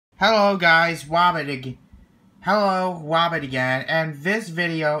Hello guys, Wobbit again, and this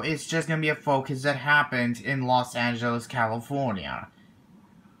video is just gonna be a focus that happened in Los Angeles, California,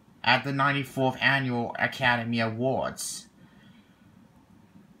 at the 94th Annual Academy Awards.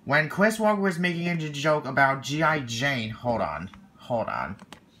 When Chris Walker was making a joke about G.I. Jane, hold on.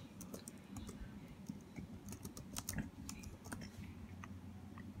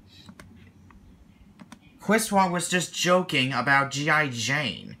 Chris Walker was just joking about G.I.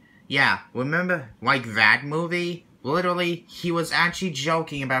 Jane. Yeah, remember, like that movie? Literally, he was actually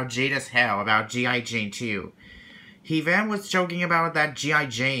joking about Jade as hell, about G.I. Jane 2. He then was joking about that G.I.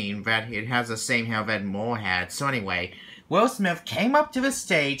 Jane, that it has the same hair that Moore had. So anyway, Will Smith came up to the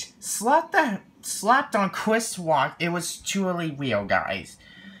stage, slapped on Chris Walker. It was truly real, guys.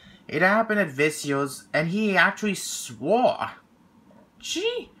 It happened at Vicious, and he actually swore.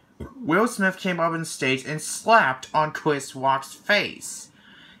 Will Smith came up on stage and slapped on Chris Walker's face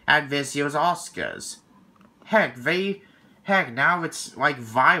at Vicious Oscars. Heck, now it's like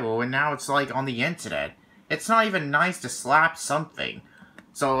viral, and now it's like on the internet. It's not even nice to slap something.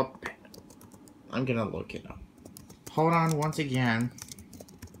 So, I'm gonna look it up. Hold on once again.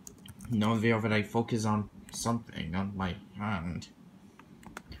 No video that I focus on something on my hand.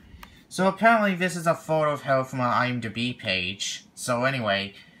 So apparently this is a photo of her from her IMDb page. So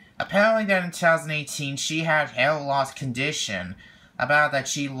anyway, apparently that in 2018 she had hair loss condition. About that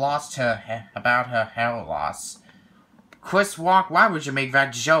she lost her hair loss. Chris Walker, why would you make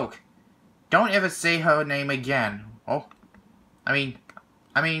that joke? Don't ever say her name again. Oh, I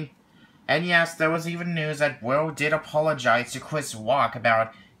mean, and yes, there was even news that Will did apologize to Chris Walker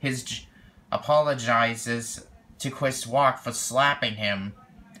about his apologizes to Chris Walker for slapping him.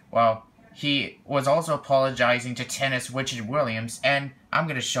 Well, he was also apologizing to tennis Richard Williams, and I'm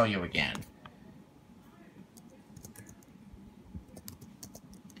gonna show you again.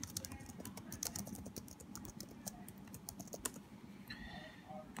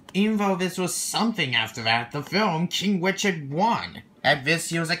 Even though this was something after that, the film King Richard won at this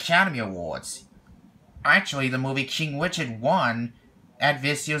year's Academy Awards. Actually, the movie King Richard won at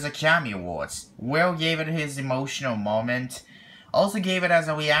this year's Academy Awards. Will gave it his emotional moment. Also gave it as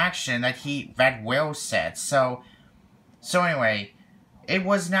a reaction that Will said. So anyway, it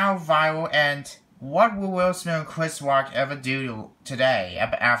was now viral, and what will Will Smith and Chris Walker ever do today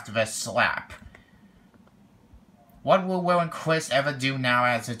after this slap? What will Will and Chris ever do now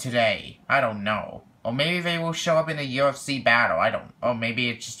as of today? I don't know. Or maybe they will show up in a UFC battle. Or maybe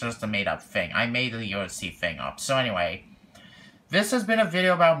it's just a made-up thing. I made the UFC thing up. So anyway, this has been a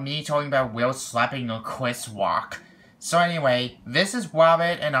video about me talking about Will slapping Chris Walker. So anyway, this is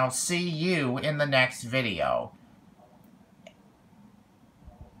Wobbit, and I'll see you in the next video.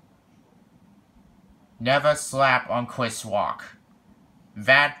 Never slap on Chris Walker.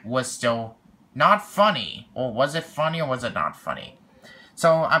 That was still not funny. Or was it funny, or was it not funny?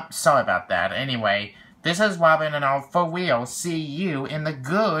 So, I'm sorry about that. Anyway, this is Robin, and I'll for real see you in the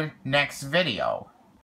good next video.